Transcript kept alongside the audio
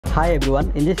Hi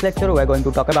everyone, in this lecture we are going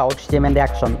to talk about Schiemann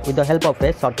reaction with the help of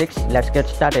a short tricks. Let's get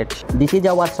started. This is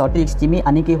our short tricks. चिमी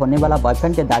अनी की होने वाला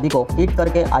boyfriend के दादी को hit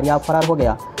करके आर्या फरार हो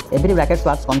गया. Every bracket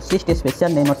class consists a special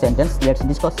name or sentence. Let's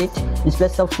discuss it. In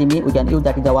place of चिमी we can use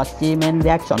that is our Schiemann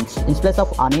reactions. In place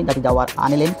of Ani that is our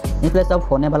aniline. In place of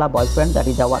होने वाला boyfriend that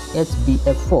is our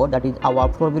HBF4 that is our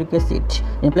fluoboric acid.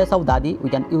 In place of dadi we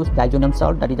can use diazonium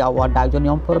salt that is our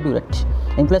diazonium fluoborate.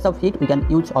 In place of heat we can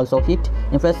use also heat.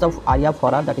 In place of arya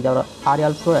fora that is our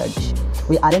aryl fluorides.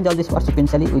 We arrange all these parts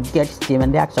sequentially, we get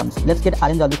Schiemann reactions. Let's get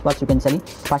arrange all these parts sequentially.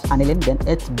 First aniline, then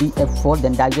HBF4,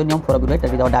 then diazonium fluoborate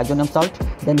that is our diazonium salt,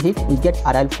 then heat, we get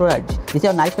aryl fluorides. This is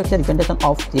a nice structure representation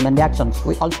of Schiemann reactions.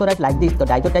 We also write like this: the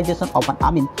diazotization of an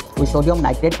amine with sodium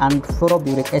nitrate and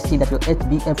fluoboric acid that is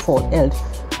HBF4 yields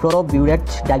fluoborate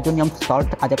diazonium salt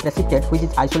as a precipitate which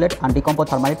is isolated and decomposed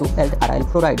thermally to yield aryl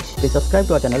fluorides. Please subscribe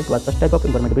to our channel to watch such type of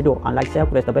informative video and like, share,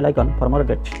 press the bell icon for more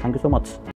updates. Thank you so much.